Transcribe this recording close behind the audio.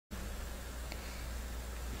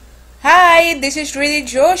Hi, this is Shruti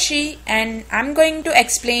Joshi and I'm going to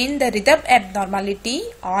explain the rhythm abnormality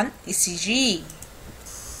on ECG.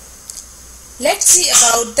 Let's see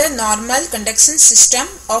about the normal conduction system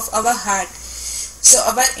of our heart. So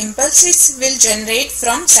our impulses will generate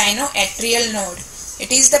from sinoatrial node. It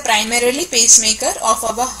is the primarily pacemaker of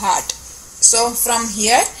our heart. So from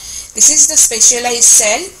here, this is the specialized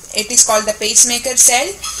cell. It is called the pacemaker cell.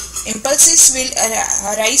 Impulses will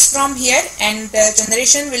arise from here and the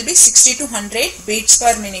generation will be 60 to 100 beats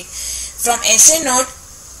per minute. From SA node,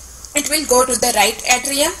 it will go to the right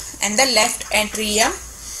atrium and the left atrium,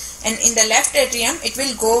 and in the left atrium it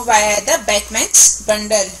will go via the Beckman's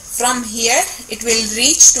bundle. From here it will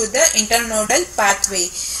reach to the internodal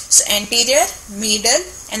pathway. So anterior, middle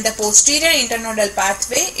and the posterior internodal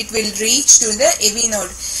pathway, it will reach to the AV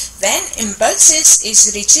node. When impulses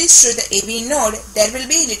reaches to the AV node, there will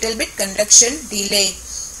be little bit conduction delay,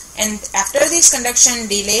 and after this conduction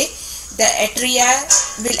delay, the atria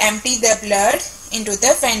will empty the blood into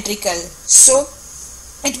the ventricle. So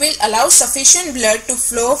it will allow sufficient blood to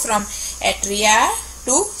flow from atria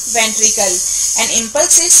to ventricle, and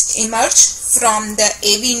impulses emerge from the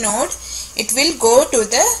AV node. It will go to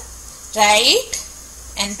the right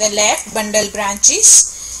and the left bundle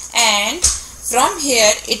branches, and from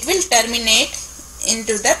here it will terminate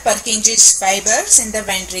into the Purkinje's fibers in the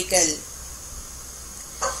ventricle.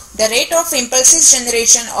 The rate of impulses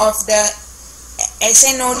generation of the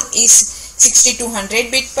SA node is 60 to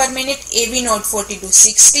 100 beats per minute, AV node 40 to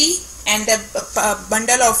 60, and the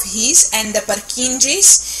bundle of His and the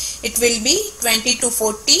Purkinje's, it will be 20 to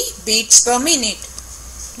 40 beats per minute.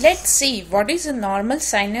 Let's see what is a normal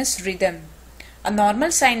sinus rhythm. A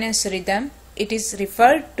normal sinus rhythm, it is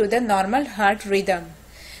referred to the normal heart rhythm.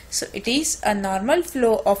 So it is a normal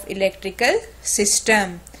flow of electrical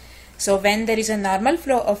system. So when there is a normal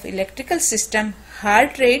flow of electrical system,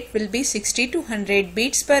 heart rate will be 60 to 100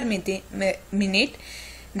 beats per minute.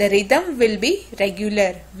 The rhythm will be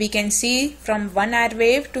regular. We can see from one air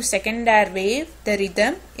wave to second air wave, the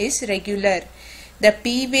rhythm is regular. The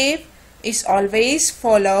P wave is always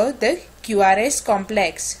follow the QRS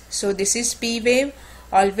complex. So this is P wave,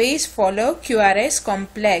 always follow QRS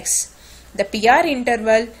complex. The PR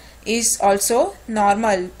interval is also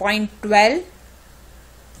normal, 0.12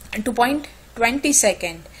 to 0.20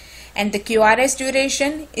 second, and the QRS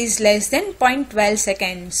duration is less than 0.12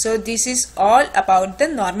 seconds. So this is all about the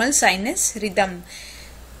normal sinus rhythm.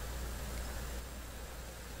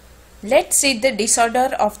 Let's see the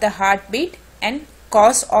disorder of the heartbeat and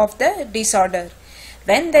cause of the disorder.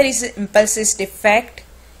 When there is impulses defect,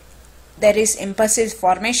 there is impulses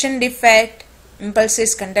formation defect,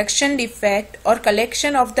 impulses conduction defect, or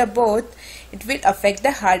collection of the both, it will affect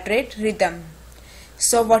the heart rate rhythm.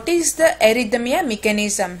 So what is the arrhythmia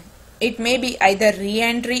mechanism? It may be either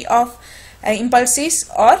re-entry of impulses,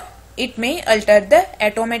 or it may alter the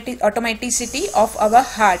automaticity of our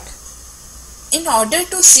heart. In order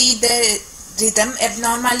to see the rhythm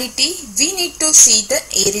abnormality, we need to see the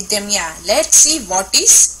arrhythmia. Let's see what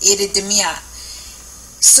is arrhythmia.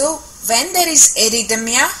 So when there is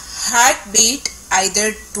arrhythmia, heartbeat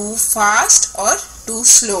either too fast or too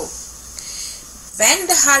slow. When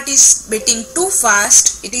the heart is beating too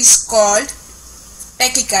fast, it is called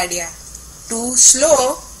tachycardia. Too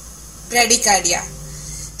slow, bradycardia.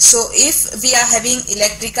 So if we are having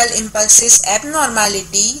electrical impulses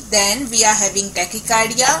abnormality, then we are having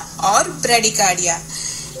tachycardia or bradycardia.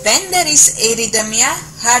 When there is arrhythmia,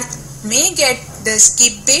 heart may get the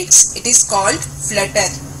skip beats. It is called flutter.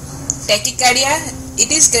 Tachycardia, it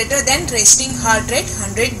is greater than resting heart rate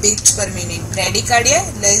 100 beats per minute. Bradycardia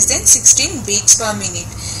less than 16 beats per minute.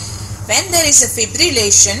 When there is a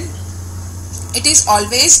fibrillation, it is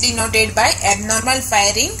always denoted by abnormal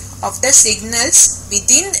firing of the signals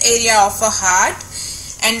within the area of a heart,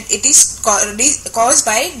 and it is caused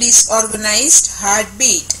by disorganized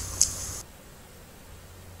heartbeat.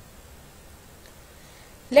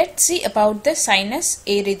 Let's see about the sinus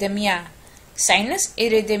arrhythmia. Sinus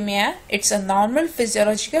arrhythmia, it's a normal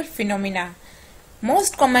physiological phenomena.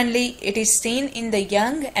 Most commonly, it is seen in the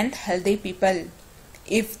young and healthy people.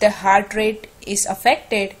 If the heart rate is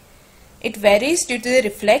affected, it varies due to the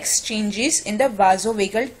reflex changes in the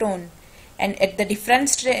vasovagal tone, and at the different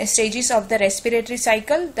stages of the respiratory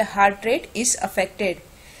cycle, the heart rate is affected.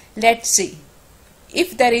 Let's see.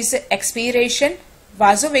 If there is expiration,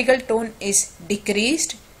 vasovagal tone is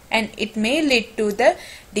decreased, and it may lead to the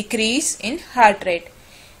decrease in heart rate.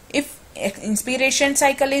 If inspiration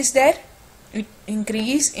cycle is there, it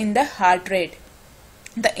increase in the heart rate.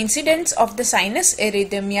 The incidence of the sinus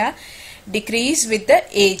arrhythmia decrease with the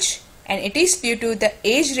age, and it is due to the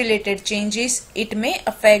age related changes. It may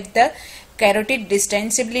affect the carotid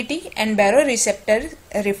distensibility and baroreceptor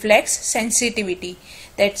reflex sensitivity.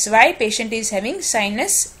 That's why patient is having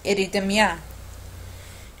sinus arrhythmia.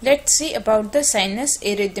 Let's see about the sinus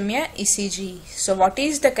arrhythmia ECG. So what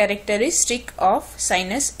is the characteristic of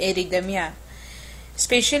sinus arrhythmia?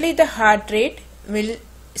 Especially the heart rate will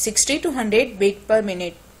 60 to 100 beat per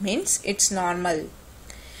minute, means it's normal.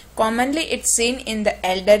 Commonly it's seen in the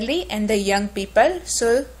elderly and the young people,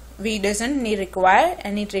 so we doesn't require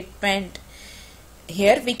any treatment.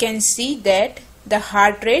 Here we can see that the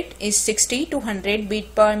heart rate is 60 to 100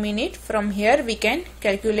 beat per minute. From here we can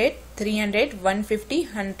calculate 300, 150,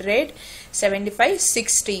 100, 75,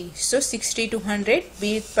 60. So 60 to 100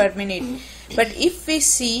 beat per minute. But if we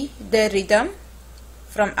see the rhythm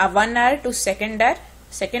from a 1 hour to second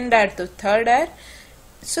hour to third hour,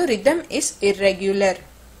 so rhythm is irregular.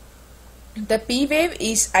 The P wave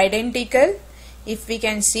is identical. If we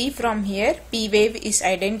can see from here, P wave is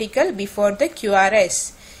identical before the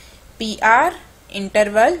QRS. PR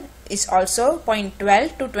interval is also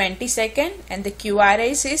 0.12 to 20 seconds and the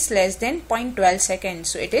QRS is less than 0.12 seconds.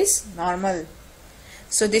 So it is normal.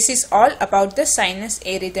 So this is all about the sinus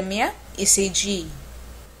arrhythmia ECG.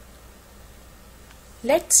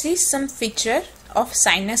 Let's see some feature of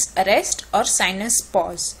sinus arrest or sinus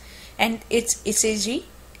pause and its ECG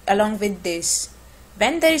along with this.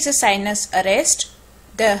 When there is a sinus arrest,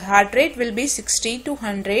 the heart rate will be 60 to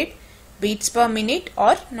 100 beats per minute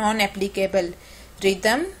or non-applicable.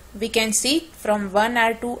 Rhythm we can see from 1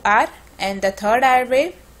 hour to hour, and the third hour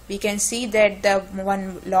wave we can see that the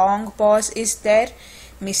one long pause is there,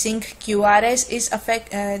 missing QRS is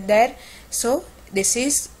there. So this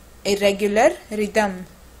is irregular rhythm.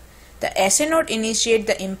 The SA node initiate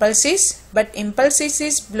the impulses, but impulses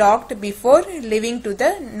is blocked before leaving to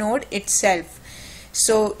the node itself.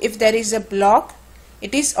 So if there is a block,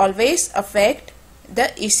 it is always affect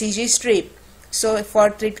the ECG strip. So for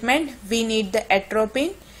treatment we need the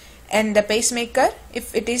atropine and the pacemaker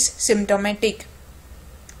if it is symptomatic.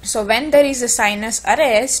 So when there is a sinus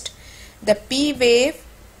arrest, the P wave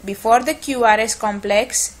before the QRS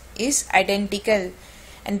complex is identical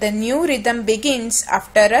and the new rhythm begins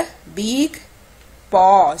after a big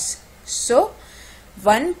pause. So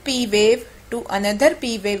one P wave to another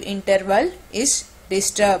P wave interval is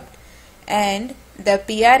disturbed and the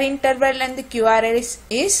PR interval and the QRS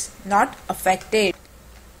is not affected.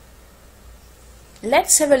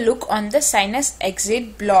 Let's have a look on the sinus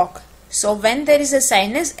exit block. So when there is a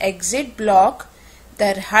sinus exit block,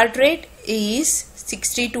 the heart rate is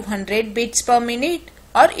 60 to 100 beats per minute,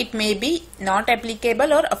 or it may be not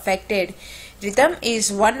applicable or affected. Rhythm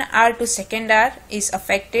is 1 hour to second hour is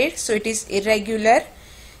affected, so it is irregular.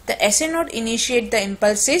 The SA node initiate the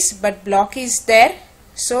impulses, but block is there,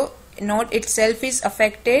 so node itself is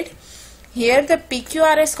affected. Here the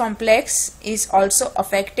PQRS complex is also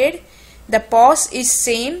affected. The pause is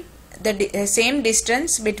same, the same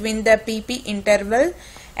distance between the PP interval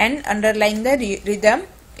and underlying the rhythm.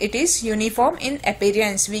 It is uniform in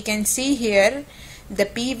appearance. We can see here the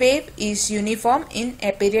P wave is uniform in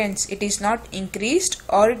appearance. It is not increased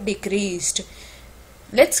or decreased.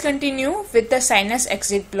 Let's continue with the sinus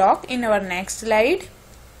exit block in our next slide.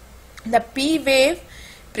 The P wave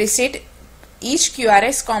precede each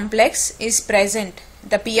QRS complex is present.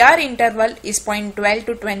 The PR interval is 0.12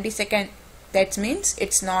 to 20 seconds. That means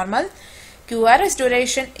it's normal. QRS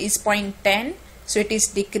duration is 0.10, so it is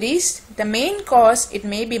decreased. The main cause, it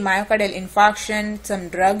may be myocardial infarction, some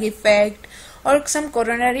drug effect, or some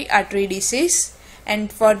coronary artery disease,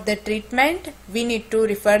 and for the treatment we need to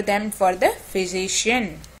refer them for the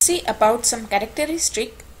physician. See about some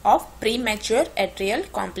characteristic of premature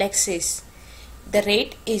atrial complexes. The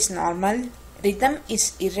rate is normal. Rhythm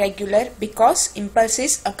is irregular because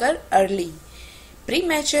impulses occur early.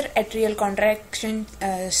 Premature atrial contraction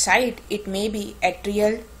site, it may be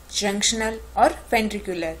atrial, junctional or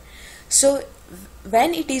ventricular. So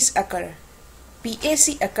when it is occur,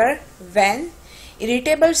 PAC occur when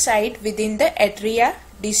irritable site within the atria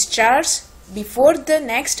discharge before the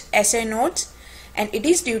next SA nodes, and it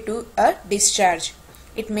is due to a discharge.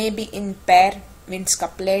 It may be in pair, means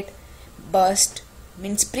couplet, burst,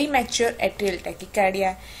 means premature atrial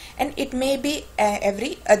tachycardia, and it may be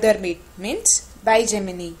every other beat, means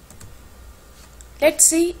bigeminy. Let's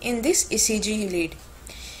see in this ECG lead.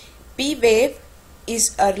 P wave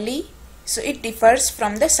is early, so it differs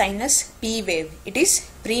from the sinus P wave. It is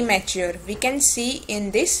premature. We can see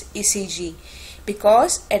in this ECG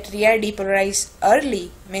because atria depolarize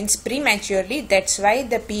early, means prematurely. That's why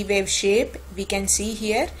the P wave shape we can see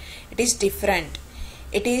here, it is different.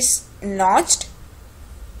 It is notched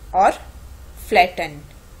or flattened.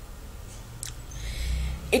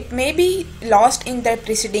 it may be lost in the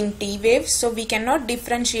preceding T wave, so we cannot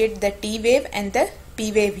differentiate the T wave and the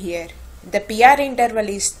P wave here. The PR interval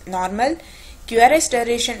is normal, QRS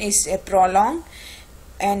duration is prolonged,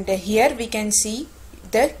 and here we can see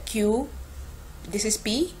the Q, this is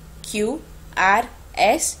P, Q, R,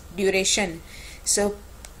 S duration. So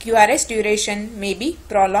QRS duration may be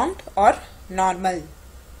prolonged or normal.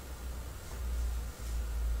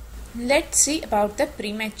 Let's see about the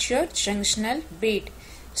premature junctional beat.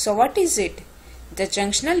 So what is it? The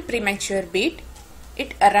junctional premature beat,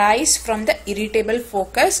 it arises from the irritable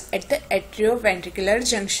focus at the atrioventricular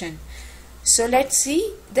junction. So let's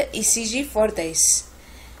see the ECG for this.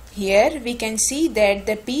 Here we can see that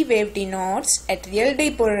the P wave denotes atrial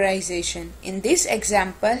depolarization. In this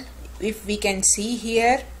example, if we can see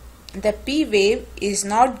here, the P wave is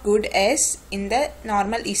not good as in the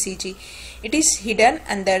normal ECG. It is hidden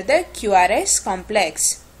under the QRS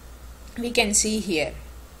complex. We can see here.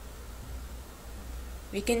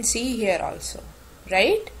 We can see here also,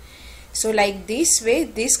 right? So like this way,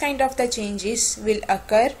 this kind of the changes will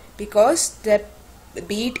occur because the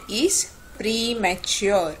beat is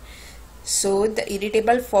premature. So the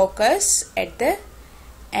irritable focus at the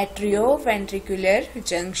atrioventricular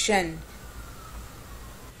junction.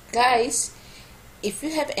 Guys, if you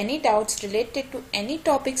have any doubts related to any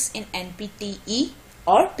topics in NPTE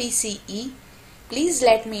or PCE, please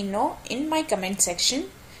let me know in my comment section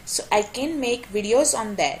so I can make videos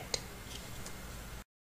on that.